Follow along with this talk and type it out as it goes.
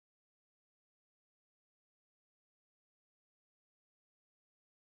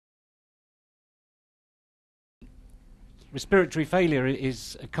Respiratory failure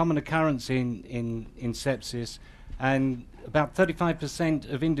is a common occurrence in sepsis, and about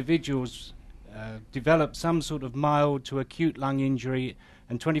 35% of individuals develop some sort of mild to acute lung injury,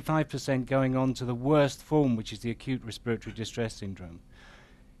 and 25% going on to the worst form, which is the acute respiratory distress syndrome.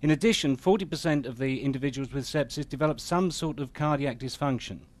 In addition, 40% of the individuals with sepsis develop some sort of cardiac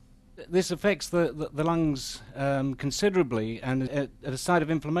dysfunction. This affects the lungs considerably, and at a site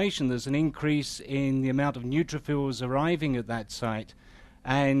of inflammation there's an increase in the amount of neutrophils arriving at that site,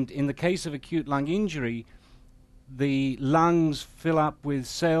 and in the case of acute lung injury, the lungs fill up with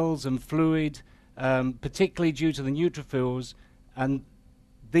cells and fluid, particularly due to the neutrophils, and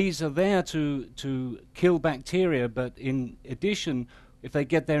these are there to kill bacteria, but in addition, if they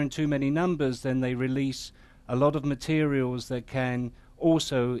get there in too many numbers, then they release a lot of materials that can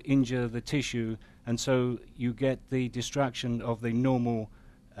also injure the tissue, and so you get the destruction of the normal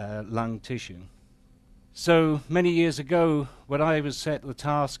lung tissue. So many years ago, what I was set the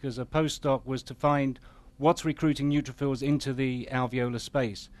task as a postdoc was to find what's recruiting neutrophils into the alveolar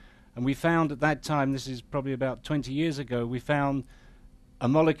space. And we found at that time, this is probably about 20 years ago, we found a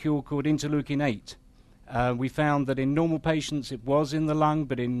molecule called interleukin 8. We found that in normal patients it was in the lung,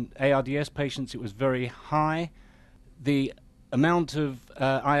 but in ARDS patients it was very high. The amount of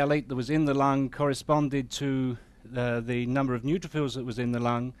IL-8 that was in the lung corresponded to the number of neutrophils that was in the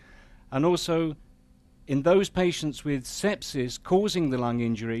lung, and also in those patients with sepsis causing the lung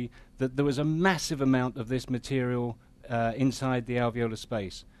injury, that there was a massive amount of this material inside the alveolar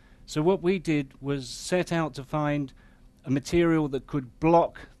space. So what we did was set out to find a material that could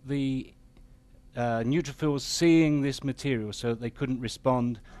block the neutrophils seeing this material, so that they couldn't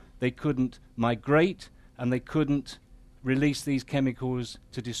respond, they couldn't migrate, and they couldn't release these chemicals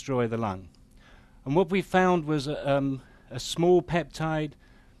to destroy the lung. And what we found was a small peptide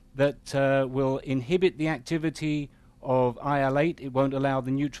that will inhibit the activity of IL-8. It won't allow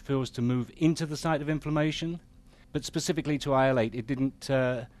the neutrophils to move into the site of inflammation, but specifically to IL-8. It didn't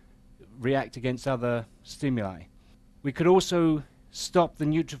react against other stimuli. We could also stop the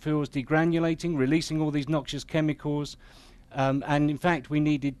neutrophils degranulating, releasing all these noxious chemicals, and in fact we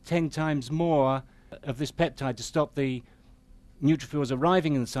needed 10 times more of this peptide to stop the neutrophils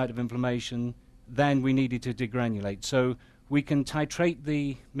arriving in the site of inflammation than we needed to degranulate. So we can titrate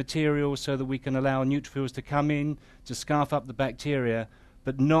the material so that we can allow neutrophils to come in, to scarf up the bacteria,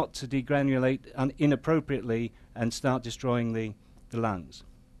 but not to degranulate inappropriately and start destroying the lungs.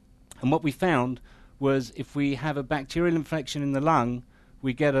 And what we found was if we have a bacterial infection in the lung,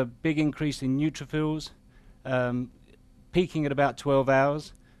 we get a big increase in neutrophils, peaking at about 12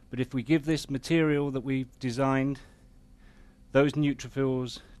 hours. But if we give this material that we've designed, those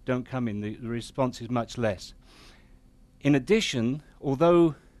neutrophils don't come in. The response is much less. In addition,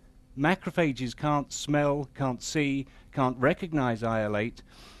 although macrophages can't smell, can't see, can't recognize IL-8,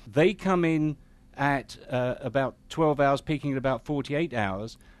 they come in at about 12 hours, peaking at about 48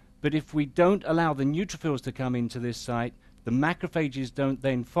 hours. But if we don't allow the neutrophils to come into this site, the macrophages don't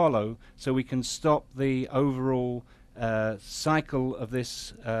then follow, so we can stop the overall cycle of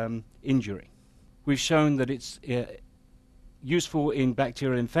this injury. We've shown that it's useful in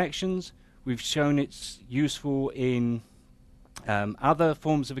bacterial infections. We've shown it's useful in other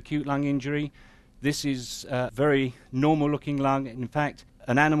forms of acute lung injury. This is a very normal-looking lung. In fact,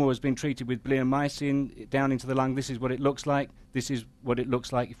 an animal has been treated with bleomycin down into the lung. This is what it looks like. This is what it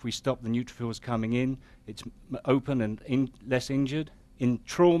looks like if we stop the neutrophils coming in. It's open and less injured. In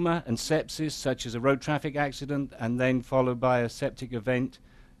trauma and sepsis, such as a road traffic accident and then followed by a septic event,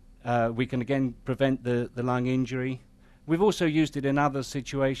 we can again prevent the lung injury. We've also used it in other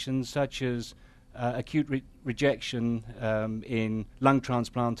situations, such as acute rejection in lung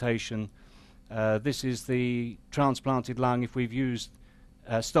transplantation. This is the transplanted lung. If we've used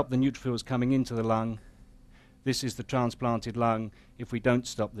stop the neutrophils coming into the lung, this is the transplanted lung if we don't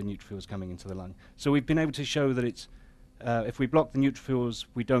stop the neutrophils coming into the lung. So we've been able to show that it's if we block the neutrophils,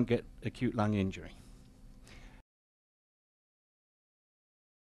 we don't get acute lung injury.